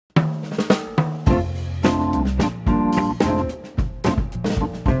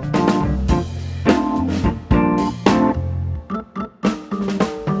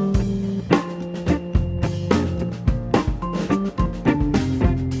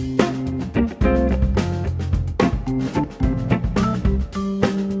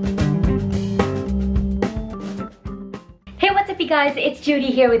guys, it's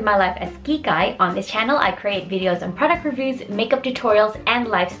Judy here with my life as Kikay. On this channel, I create videos on product reviews, makeup tutorials, and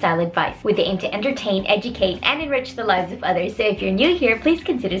lifestyle advice with the aim to entertain, educate, and enrich the lives of others. So if you're new here, please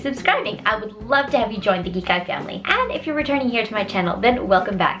consider subscribing. I would love to have you join the Kikay family. And if you're returning here to my channel, then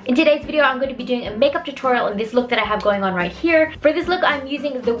welcome back. In today's video, I'm going to be doing a makeup tutorial on this look that I have going on right here. For this look, I'm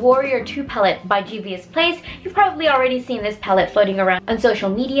using the Warrior 2 palette by Juvia's Place. You've probably already seen this palette floating around on social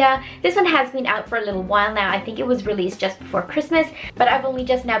media. This one has been out for a little while now. I think it was released just before Christmas, but I've only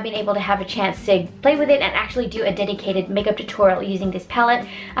just now been able to have a chance to play with it and actually do a dedicated makeup tutorial using this palette.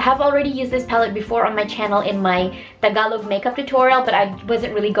 I have already used this palette before on my channel in my Tagalog makeup tutorial, but I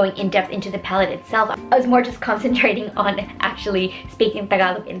wasn't really going in depth into the palette itself. I was more just concentrating on actually speaking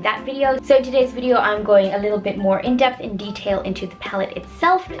Tagalog in that video. So in today's video, I'm going a little bit more in depth in detail into the palette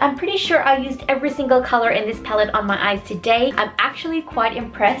itself. I'm pretty sure I used every single color in this palette on my eyes today. I'm actually quite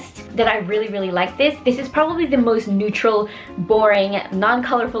impressed that I really like this. This is probably the most neutral, boring,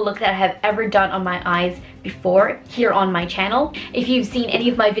 non-colorful look that I have ever done on my eyes before here on my channel. If you've seen any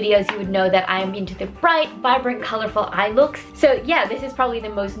of my videos, you would know that I'm into the bright, vibrant, colorful eye looks. So yeah, this is probably the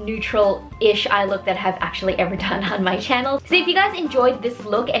most neutral-ish eye look that I have actually ever done on my channel. So if you guys enjoyed this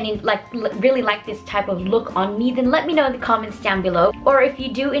look and really like this type of look on me, then let me know in the comments down below. Or if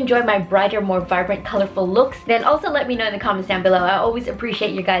you do enjoy my brighter, more vibrant, colorful looks, then also let me know in the comments down below. I always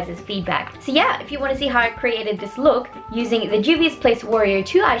appreciate your guys' feedback. So yeah, if you want to see how I created this look using the Juvia's Place Warrior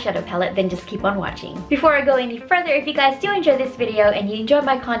 2 eyeshadow palette, then just keep on watching. Before I go any further, if you guys do enjoy this video and you enjoy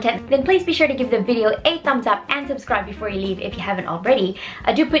my content, then please be sure to give the video a thumbs up and subscribe before you leave if you haven't already.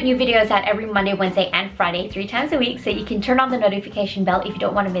 I do put new videos out every Monday, Wednesday, and Friday 3 times a week, so you can turn on the notification bell if you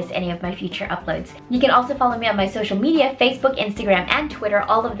don't want to miss any of my future uploads. You can also follow me on my social media, Facebook, Instagram, and Twitter.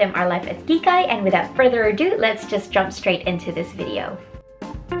 All of them are Life as Kikay, and without further ado, let's just jump straight into this video.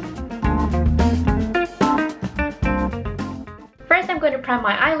 First, I'm going to prime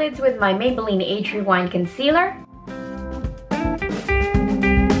my eyelids with my Maybelline Age Rewind Concealer.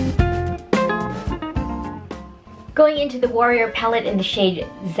 Going into the Warrior palette in the shade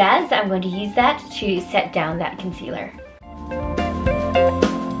Zaz, I'm going to use that to set down that concealer.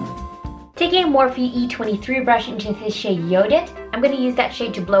 Taking a Morphe E23 brush into the shade Yodit, I'm going to use that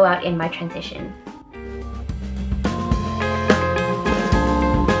shade to blow out in my transition.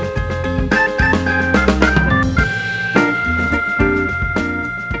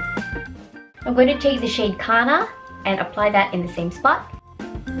 I'm going to take the shade Kana and apply that in the same spot.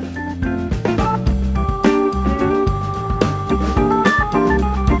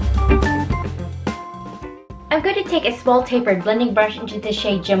 I'm going to take a small tapered blending brush into the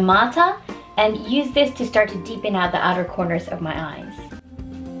shade Jamata and use this to start to deepen out the outer corners of my eyes.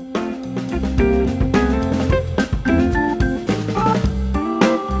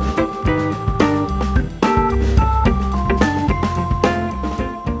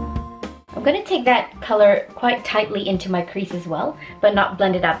 I'm going to take that color quite tightly into my crease as well, but not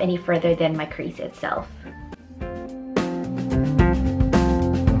blend it up any further than my crease itself.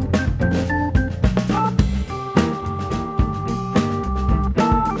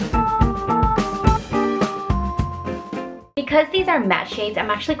 Because these are matte shades, I'm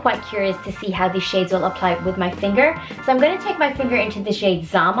actually quite curious to see how these shades will apply with my finger. So I'm going to take my finger into the shade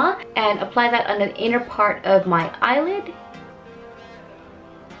Zama and apply that on the inner part of my eyelid.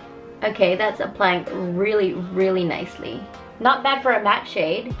 Okay, that's applying really nicely. Not bad for a matte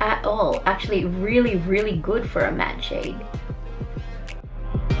shade at all. Actually, really good for a matte shade.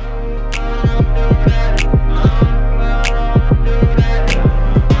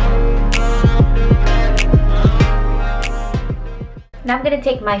 Now I'm going to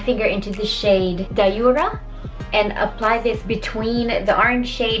take my finger into the shade Dayura and apply this between the orange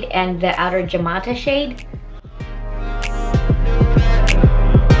shade and the outer Jamata shade.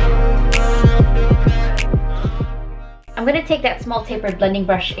 I'm going to take that small tapered blending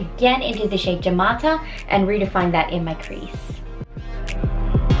brush again into the shade Jamata and redefine that in my crease.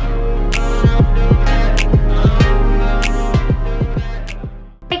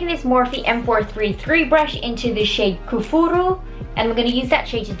 Taking this Morphe M433 brush into the shade Kufuru, and I'm going to use that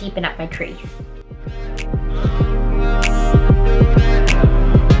shade to deepen up my crease.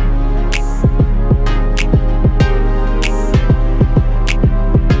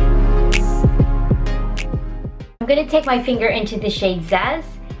 I'm going to take my finger into the shade Zaz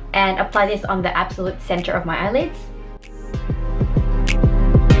and apply this on the absolute center of my eyelids.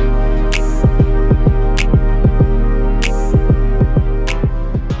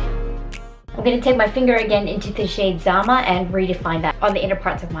 I'm going to take my finger again into the shade Zama and redefine that on the inner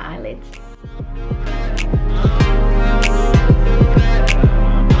parts of my eyelids.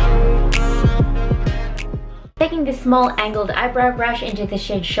 taking this small angled eyebrow brush into the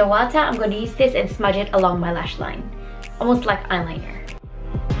shade Shawata, I'm going to use this and smudge it along my lash line, almost like eyeliner.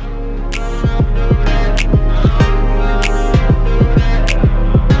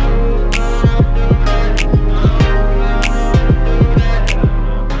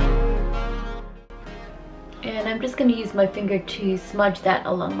 And I'm just going to use my finger to smudge that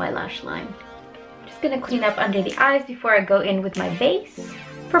along my lash line. Just going to clean up under the eyes before I go in with my base.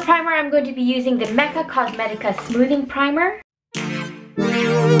 For primer, I'm going to be using the Mecca Cosmetica Smoothing Primer.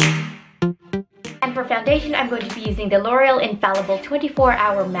 And for foundation, I'm going to be using the L'Oreal Infallible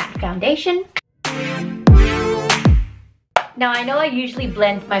 24-Hour Matte Foundation. Now, I know I usually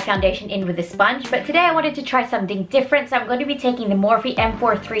blend my foundation in with a sponge, but today I wanted to try something different, so I'm going to be taking the Morphe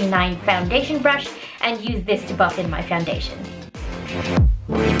M439 foundation brush and use this to buff in my foundation.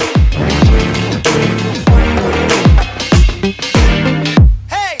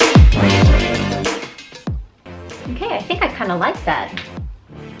 Okay, I think I kind of like that.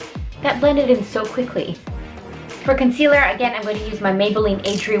 That blended in so quickly. For concealer, again, I'm going to use my Maybelline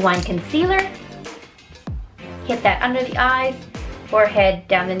Age Rewind Concealer. Hit that under the eyes, forehead,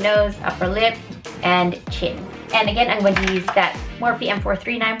 down the nose, upper lip, and chin. And again, I'm going to use that Morphe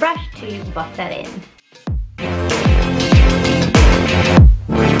M439 brush to buff that in.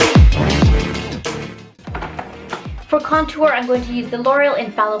 For contour, I'm going to use the L'Oreal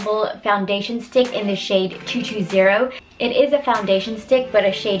Infallible Foundation Stick in the shade 220. It is a foundation stick, but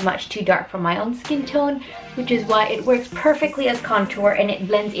a shade much too dark for my own skin tone, which is why it works perfectly as contour and it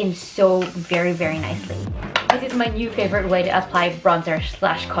blends in so very, very nicely. This is my new favorite way to apply bronzer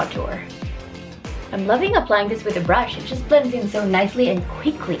 / contour. I'm loving applying this with a brush. It just blends in so nicely and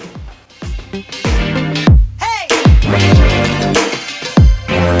quickly.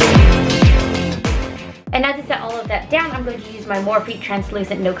 And now to set all of that down, I'm going to use my Morphe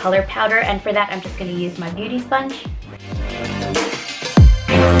Translucent No Color Powder, and for that I'm just going to use my beauty sponge.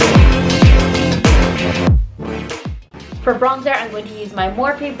 For bronzer, I'm going to use my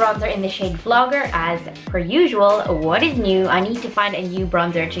Morphe bronzer in the shade Vlogger. As per usual, what is new? I need to find a new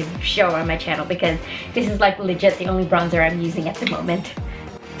bronzer to show on my channel because this is like legit the only bronzer I'm using at the moment.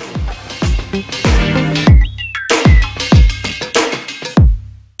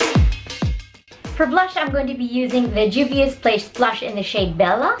 For blush, I'm going to be using the Juvia's Place blush in the shade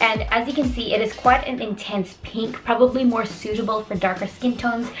Bella, and as you can see, it is quite an intense pink, probably more suitable for darker skin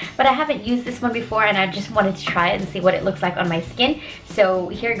tones, but I haven't used this one before and I just wanted to try it and see what it looks like on my skin. So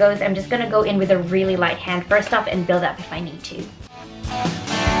here goes. I'm just going to go in with a really light hand first off and build up if I need to.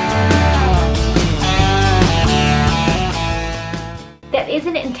 That is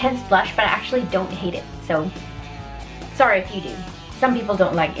an intense blush, but I actually don't hate it, so sorry if you do. Some people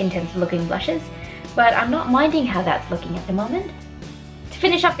don't like intense looking blushes, but I'm not minding how that's looking at the moment. To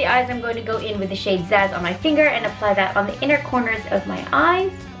finish off the eyes, I'm going to go in with the shade Zaz on my finger and apply that on the inner corners of my eyes.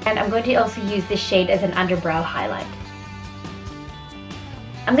 And I'm going to also use this shade as an underbrow highlight.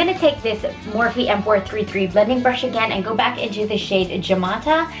 I'm going to take this Morphe M433 blending brush again and go back into the shade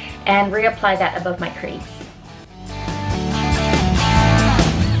Jamata and reapply that above my crease.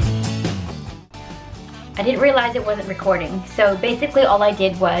 I didn't realize it wasn't recording, so basically all I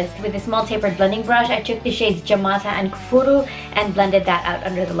did was, with a small tapered blending brush, I took the shades Jamata and Kufuru and blended that out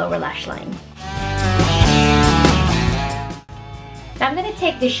under the lower lash line. Now I'm going to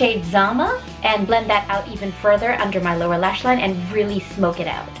take the shade Zama and blend that out even further under my lower lash line and really smoke it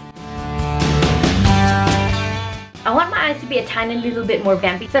out. I want my eyes to be a tiny little bit more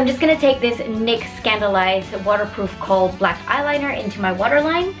vampy, so I'm just going to take this NYX Scandalized Waterproof Kohl Black Eyeliner into my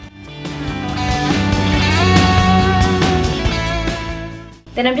waterline.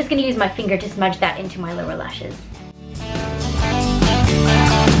 Then I'm just going to use my finger to smudge that into my lower lashes.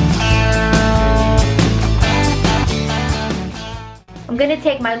 I'm going to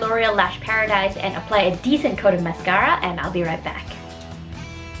take my L'Oreal Lash Paradise and apply a decent coat of mascara, and I'll be right back.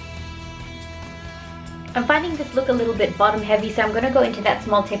 I'm finding this look a little bit bottom heavy, so I'm going to go into that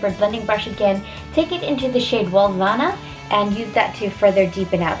small tapered blending brush again, take it into the shade Walzana, and use that to further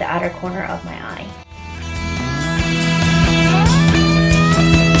deepen out the outer corner of my eye.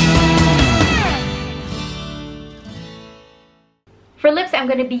 For lips, I'm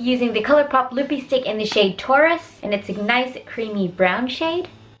going to be using the ColourPop Lippy Stick in the shade Taurus, and it's a nice creamy brown shade.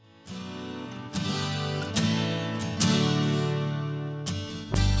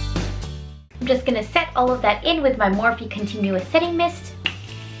 I'm just going to set all of that in with my Morphe Continuous Setting Mist.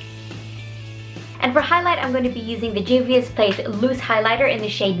 And for highlight, I'm going to be using the Juvia's Place Loose Highlighter in the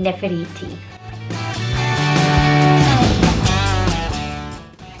shade Nefertiti.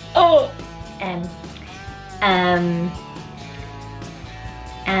 Oh!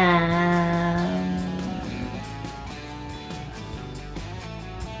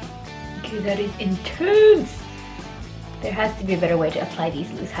 that is intense. There has to be a better way to apply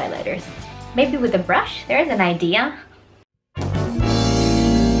these loose highlighters. Maybe with a brush? There is an idea.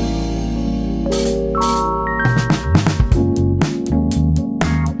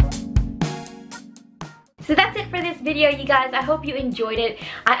 So that's it for this video, you guys. I hope you enjoyed it.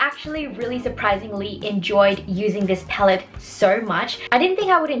 I actually really surprisingly enjoyed using this palette so much. I didn't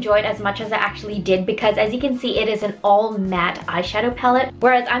think I would enjoy it as much as I actually did because, as you can see, it is an all matte eyeshadow palette,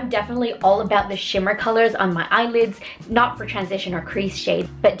 whereas I'm definitely all about the shimmer colors on my eyelids, not for transition or crease shade,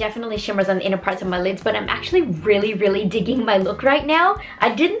 but definitely shimmers on the inner parts of my lids. But I'm actually really digging my look right now.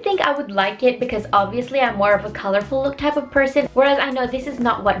 I didn't think I would like it because obviously I'm more of a colorful look type of person, whereas I know this is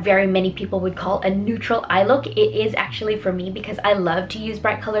not what very many people would call a neutral eye look. It is actually for me because I love to use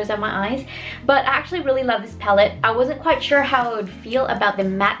bright colors on my eyes, but I actually really love this palette. I wasn't quite sure how I would feel about the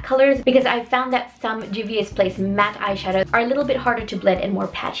matte colors because I found that some Juvia's Place matte eyeshadows are a little bit harder to blend and more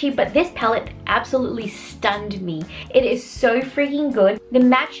patchy, but this palette absolutely stunned me. It is so freaking good. The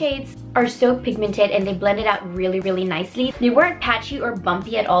matte shades are so pigmented and they blend it out really nicely. They weren't patchy or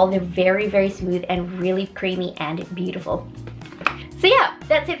bumpy at all. They're very smooth and really creamy and beautiful. So yeah,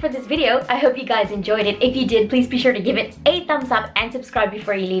 that's it for this video. I hope you guys enjoyed it. If you did, please be sure to give it a thumbs up and subscribe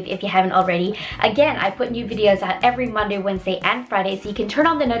before you leave if you haven't already. Again, I put new videos out every Monday, Wednesday, and Friday, so you can turn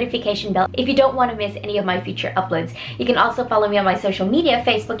on the notification bell if you don't want to miss any of my future uploads. You can also follow me on my social media,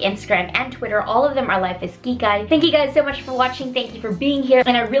 Facebook, Instagram, and Twitter. All of them are lifeaskikay. Thank you guys so much for watching. Thank you for being here,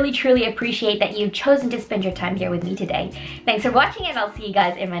 and I really truly appreciate that you've chosen to spend your time here with me today. Thanks for watching, and I'll see you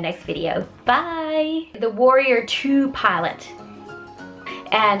guys in my next video. Bye! The Warrior 2 palette.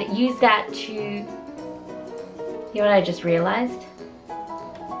 And use that to, you know what I just realized?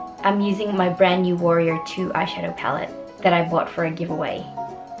 I'm using my brand new Warrior 2 eyeshadow palette that I bought for a giveaway.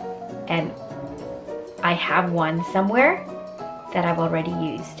 And I have one somewhere that I've already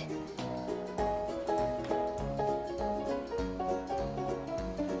used.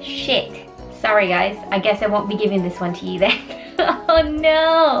 Shit. Sorry guys, I guess I won't be giving this one to you then. Oh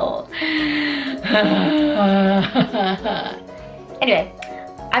no! Anyway.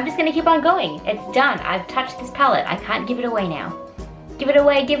 I'm just gonna keep on going. It's done. I've touched this palette. I can't give it away now. Give it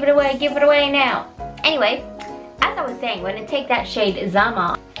away, give it away, give it away now. Anyway, as I was saying, when I take that shade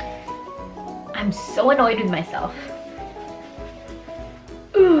Zama, I'm so annoyed with myself.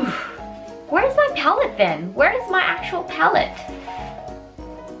 Ooh, where's my palette then? Where is my actual palette?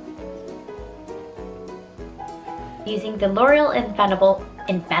 Using the L'Oreal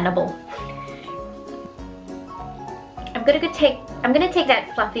Infallible. I'm gonna take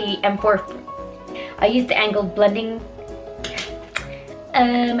that fluffy M4. I used the angled blending.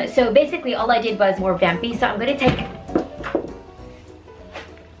 So basically all I did was more vampy. So I'm gonna take